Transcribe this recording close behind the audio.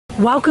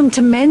Welcome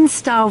to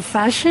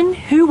MenStyleFashion.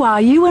 Who are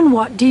you and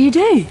what do you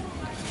do?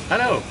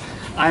 Hello,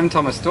 I'm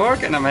Thomas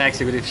Stork and I'm an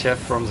executive chef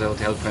from the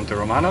Hotel Puente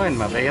Romano in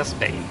Marbella,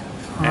 Spain.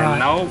 And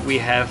now we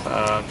have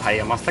a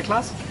paella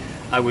masterclass.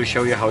 I will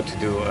show you how to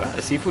do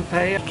a seafood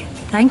paella.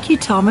 Thank you,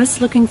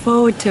 Thomas. Looking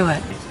forward to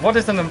it. What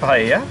is in a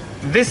paella?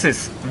 This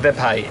is the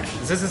paella.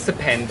 This is the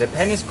pan. The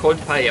pan is called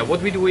paella.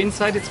 What we do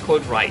inside, it's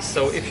called rice.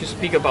 So if you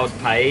speak about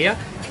paella,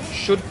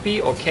 should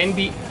be or can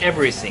be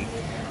everything.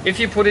 If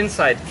you put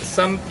inside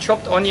some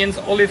chopped onions,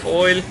 olive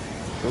oil,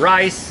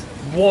 rice,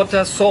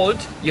 water,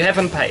 salt, you have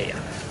a paella.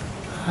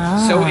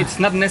 So it's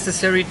not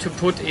necessary to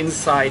put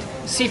inside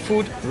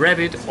seafood,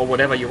 rabbit or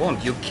whatever you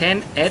want. You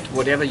can add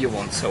whatever you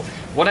want. So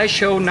what I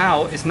show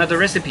now is not a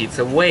recipe, it's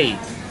a way.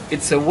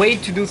 It's a way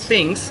to do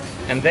things,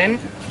 and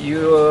then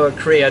your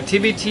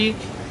creativity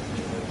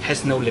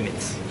has no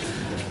limits.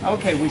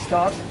 Okay, we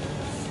start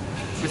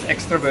with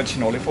extra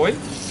virgin olive oil.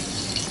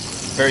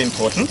 Very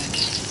important.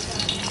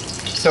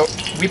 So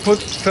we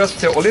put first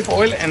the olive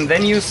oil, and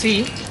then you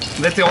see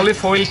that the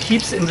olive oil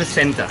keeps in the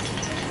center.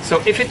 So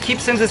if it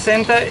keeps in the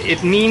center,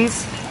 it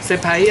means the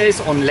paella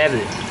is on level.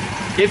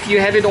 If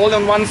you have it all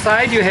on one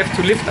side, you have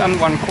to lift on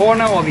one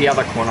corner or the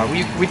other corner.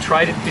 We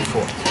tried it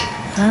before.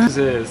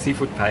 The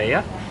seafood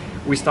paella,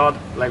 we start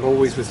like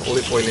always with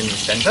olive oil in the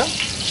center.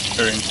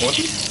 Very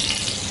important.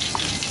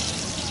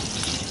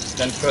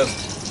 Then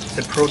first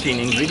the protein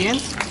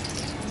ingredients.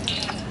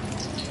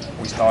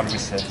 We start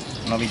with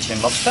the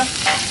Norwegian lobster.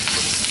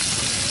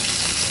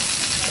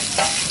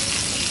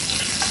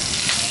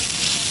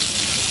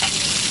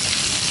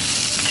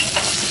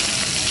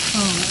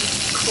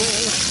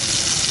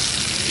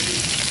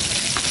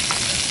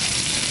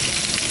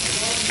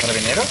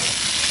 Carabinero.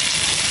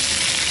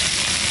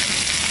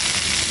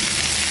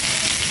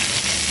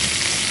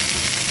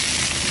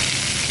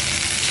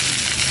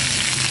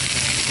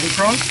 King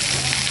prawn.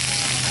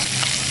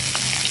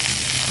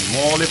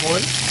 More olive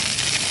oil.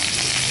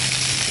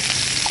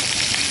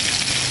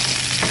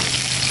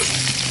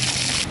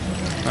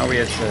 Now we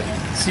have the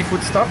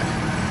seafood stock.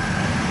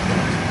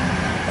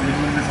 And we do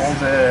with all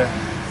the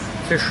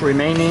fish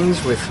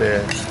remainings, with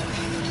the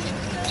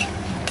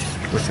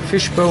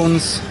fish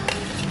bones.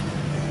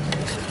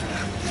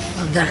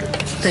 The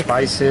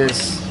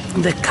Spices.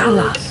 The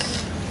color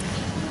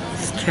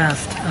is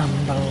just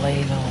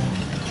unbelievable.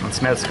 It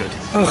smells good.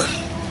 Ugh.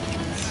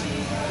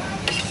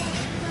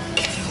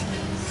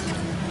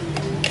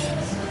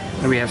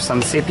 And we have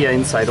some sepia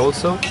inside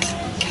also.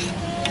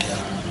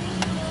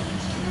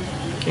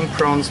 King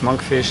prawns,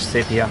 monkfish,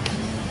 sepia.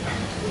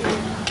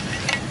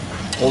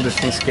 All these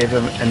things give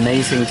an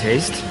amazing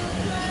taste.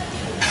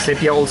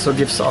 Sepia also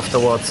gives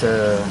afterwards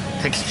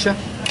texture.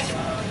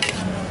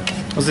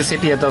 The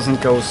sepia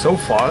doesn't go so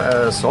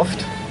far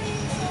soft,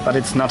 but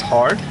it's not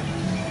hard,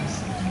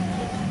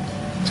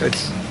 so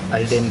it's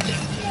al dente.